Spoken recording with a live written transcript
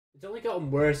It's only gotten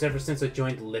worse ever since I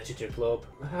joined the literature club.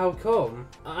 How come?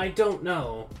 I don't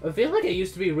know. I feel like I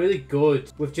used to be really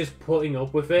good with just putting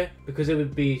up with it because it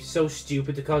would be so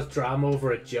stupid to cause drama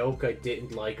over a joke I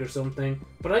didn't like or something.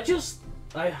 But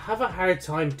I have a hard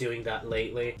time doing that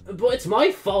lately. But it's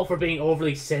my fault for being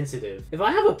overly sensitive. If I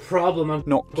have a problem, I'm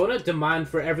gonna demand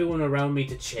for everyone around me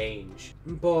to change.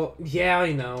 But yeah,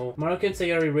 I know. Maruka and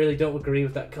Sayori really don't agree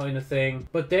with that kind of thing.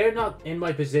 But they're not in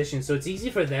my position, so it's easy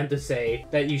for them to say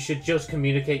that you should just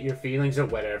communicate your feelings or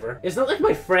whatever. It's not like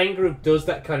my friend group does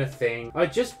that kind of thing.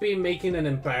 I'd just be making an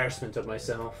embarrassment of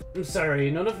myself. I'm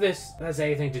sorry, none of this has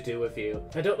anything to do with you.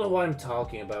 I don't know why I'm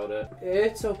talking about it.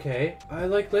 It's okay. I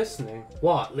like listening.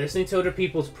 What? Listening to other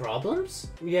people's problems?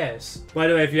 Yes. By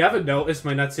the way, if you haven't noticed,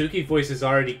 my Natsuki voice is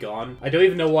already gone. I don't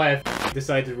even know why I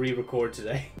decided to re-record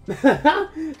today.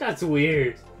 That's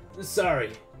weird.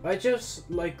 Sorry. I just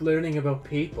like learning about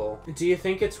people. Do you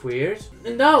think it's weird?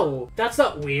 No, that's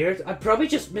not weird. I probably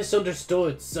just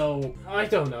misunderstood, so I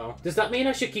don't know. Does that mean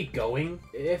I should keep going?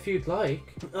 If you'd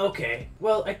like. Okay.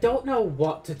 Well, I don't know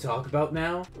what to talk about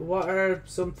now. What are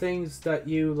some things that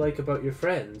you like about your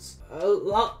friends? A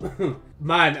lot.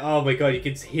 Man, oh my god, you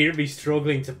can hear me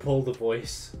struggling to pull the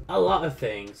voice. A lot of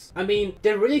things. I mean,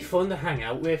 they're really fun to hang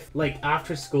out with, like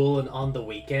after school and on the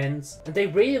weekends. And they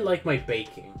really like my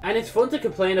baking. And it's fun to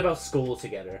complain about school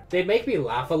together. They make me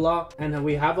laugh a lot, and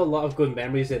we have a lot of good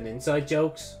memories and inside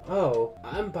jokes. Oh,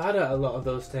 I'm bad at a lot of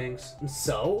those things.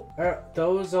 So, are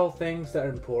those all things that are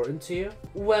important to you?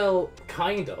 Well,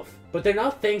 kind of. But they're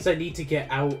not things I need to get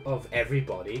out of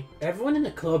everybody. Everyone in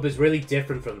the club is really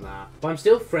different from that, but I'm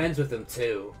still friends with them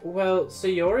too. Well,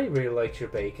 Sayori really likes your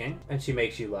baking, and she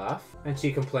makes you laugh, and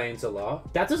she complains a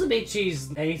lot. That doesn't mean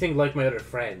she's anything like my other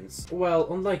friends.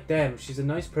 Well, unlike them, she's a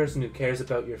nice person who cares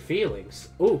about your feelings.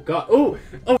 Oh god, oh,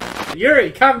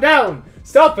 Yuri, calm down!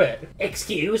 Stop it!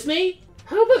 Excuse me?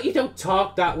 How about you don't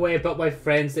talk that way about my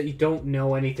friends that you don't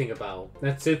know anything about?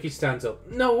 Natsuki stands up.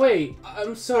 No, wait.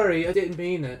 I'm sorry. I didn't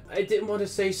mean it. I didn't want to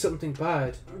say something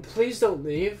bad. Please don't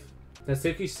leave.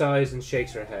 Natsuki sighs and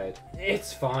shakes her head.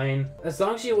 It's fine. As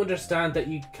long as you understand that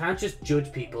you can't just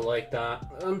judge people like that.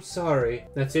 I'm sorry.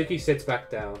 Natsuki sits back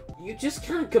down. You just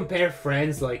can't compare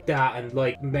friends like that and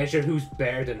like measure who's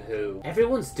better than who.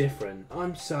 Everyone's different.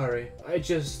 I'm sorry. I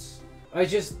just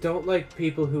don't like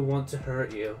people who want to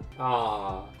hurt you.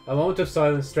 Ah. A moment of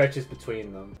silence stretches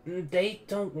between them. They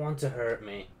don't want to hurt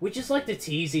me. We just like to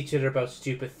tease each other about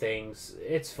stupid things.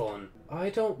 It's fun. I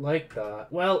don't like that.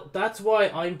 Well, that's why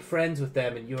I'm friends with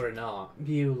them and you're not.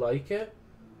 You like it?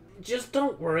 Just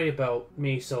don't worry about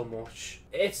me so much.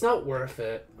 It's not worth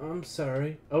it. I'm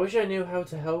sorry. I wish I knew how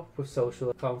to help with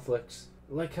social conflicts.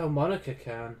 Like how Monica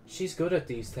can. She's good at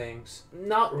these things.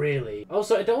 Not really.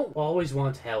 Also, I don't always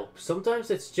want help.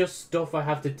 Sometimes it's just stuff I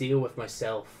have to deal with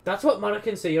myself. That's what Monica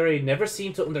and Sayori never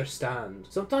seem to understand.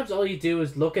 Sometimes all you do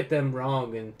is look at them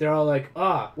wrong and they're all like,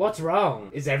 ah, what's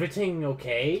wrong? Is everything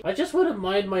okay? I just want to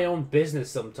mind my own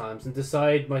business sometimes and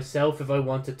decide myself if I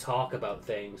want to talk about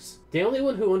things. The only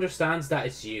one who understands that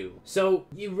is you. So,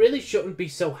 you really shouldn't be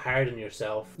so hard on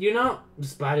yourself. You're not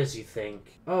as bad as you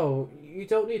think. Oh, you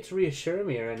don't need to reassure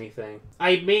me or anything.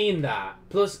 I mean that.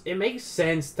 Plus, it makes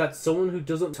sense that someone who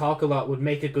doesn't talk a lot would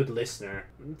make a good listener.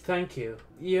 Thank you.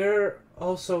 You're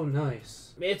also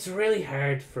nice. It's really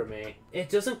hard for me. It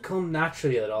doesn't come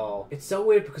naturally at all. It's so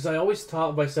weird because I always thought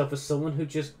of myself as someone who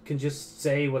can just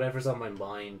say whatever's on my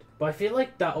mind. But I feel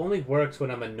like that only works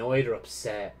when I'm annoyed or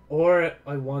upset. Or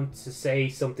I want to say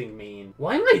something mean.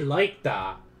 Why am I like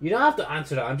that? You don't have to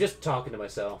answer that, I'm just talking to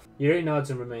myself. Yuri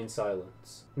nods and remains silent.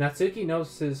 Natsuki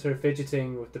notices her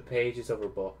fidgeting with the pages of her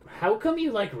book. How come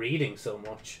you like reading so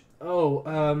much? Oh,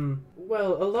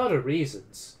 well, a lot of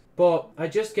reasons. But I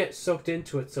just get sucked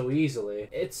into it so easily.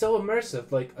 It's so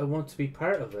immersive, like I want to be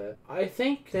part of it. I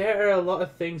think there are a lot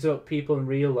of things about people in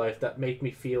real life that make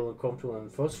me feel uncomfortable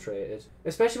and frustrated.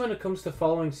 Especially when it comes to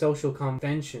following social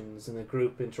conventions and the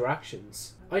group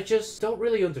interactions. I just don't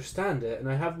really understand it and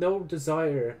I have no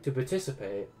desire to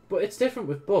participate. But it's different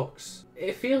with books.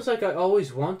 It feels like I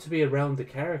always want to be around the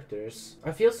characters.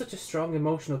 I feel such a strong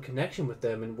emotional connection with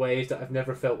them in ways that I've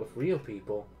never felt with real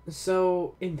people.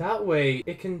 So, in that way,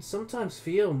 it can sometimes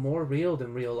feel more real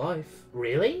than real life.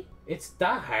 Really? It's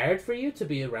that hard for you to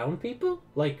be around people?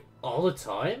 Like, all the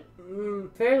time?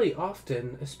 Fairly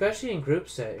often, especially in group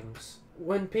settings.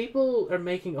 When people are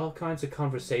making all kinds of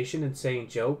conversation and saying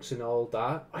jokes and all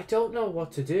that, I don't know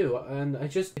what to do and I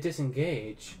just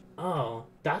disengage. Oh,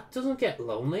 that doesn't get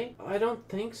lonely? I don't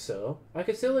think so. I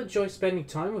can still enjoy spending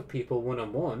time with people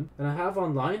one-on-one, and I have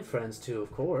online friends too,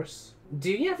 of course. Do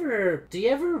you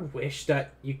ever wish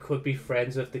that you could be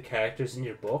friends with the characters in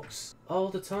your books? All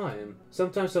the time.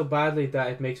 Sometimes so badly that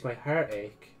it makes my heart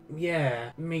ache.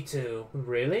 Yeah, me too.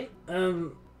 Really?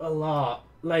 A lot.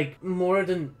 Like, more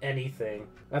than anything.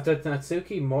 After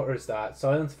Natsuki mutters that,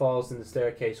 silence falls in the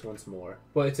staircase once more.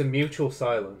 But it's a mutual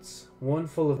silence. One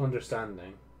full of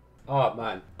understanding. Oh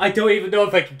man. I don't even know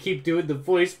if I can keep doing the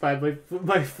voice, man.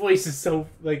 My voice is so,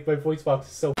 like, my voice box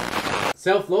is so...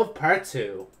 Self-Love Part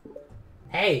 2.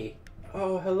 Hey.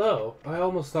 Oh, hello. I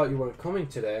almost thought you weren't coming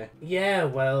today. Yeah,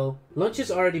 well, lunch is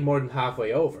already more than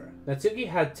halfway over. Natsuki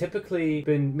had typically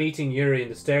been meeting Yuri in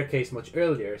the staircase much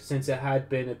earlier, since it had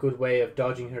been a good way of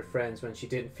dodging her friends when she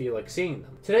didn't feel like seeing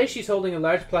them. Today she's holding a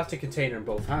large plastic container in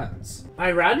both hands.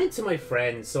 I ran into my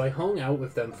friends, so I hung out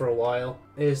with them for a while.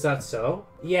 Is that so?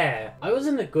 Yeah, I was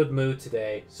in a good mood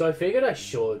today, so I figured I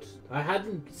should. I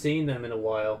hadn't seen them in a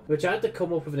while, which I had to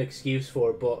come up with an excuse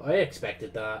for, but I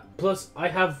expected that. Plus, I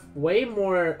have way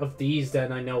more of these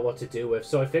than I know what to do with,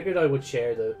 so I figured I would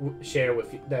share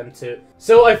with them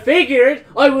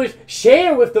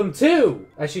too.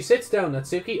 As she sits down,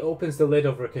 Natsuki opens the lid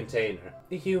of her container.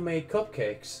 You made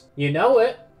cupcakes. You know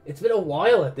it. It's been a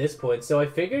while at this point, so I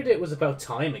figured it was about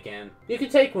time again. You can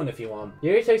take one if you want.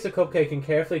 Yuri takes a cupcake and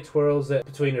carefully twirls it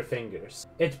between her fingers.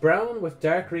 It's brown with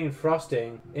dark green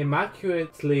frosting,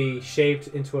 immaculately shaped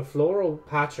into a floral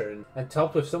pattern and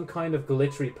topped with some kind of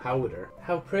glittery powder.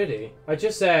 How pretty. I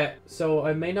just said, so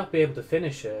I may not be able to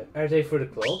finish it. Are they for the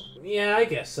club? Yeah, I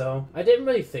guess so. I didn't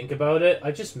really think about it,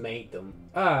 I just made them.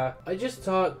 Ah, I just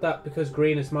thought that because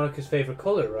green is Monica's favorite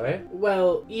color, right?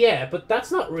 Well, yeah, but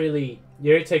that's not really...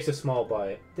 Yuri takes a small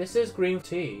bite. This is green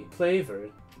tea,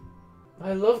 flavored.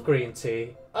 I love green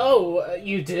tea. Oh,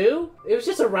 you do? It was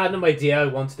just a random idea I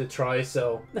wanted to try,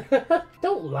 so...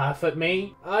 Don't laugh at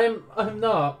me. I'm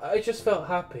not. I just felt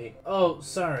happy. Oh,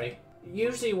 sorry.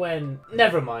 Usually when...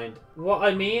 Never mind. What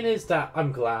I mean is that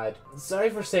I'm glad.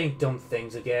 Sorry for saying dumb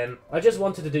things again. I just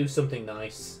wanted to do something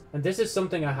nice. And this is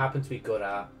something I happen to be good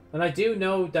at. And I do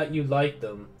know that you like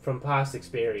them from past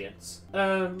experience.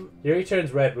 Yuri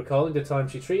turns red, recalling the time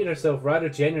she treated herself rather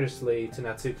generously to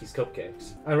Natsuki's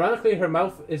cupcakes. Ironically, her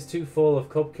mouth is too full of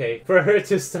cupcake for her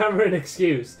to stammer an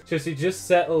excuse, so she just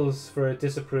settles for a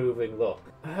disapproving look.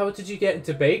 How did you get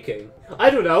into baking? I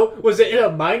don't know. Was it in a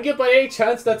manga by any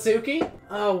chance, Natsuki?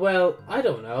 Oh, well, I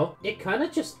don't know. It kind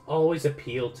of just always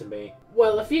appealed to me.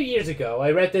 Well, a few years ago,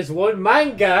 I read this one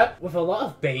manga with a lot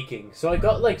of baking, so I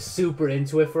got like super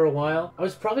into it for a while. I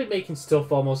was probably making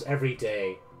stuff almost every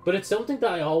day. But it's something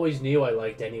that I always knew I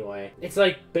liked anyway. It's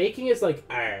like, baking is like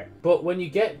art, but when you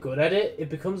get good at it, it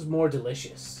becomes more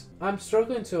delicious. I'm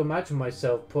struggling to imagine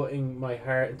myself putting my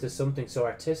heart into something so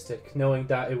artistic, knowing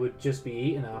that it would just be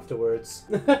eaten afterwards.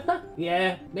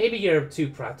 Yeah, maybe you're too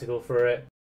practical for it.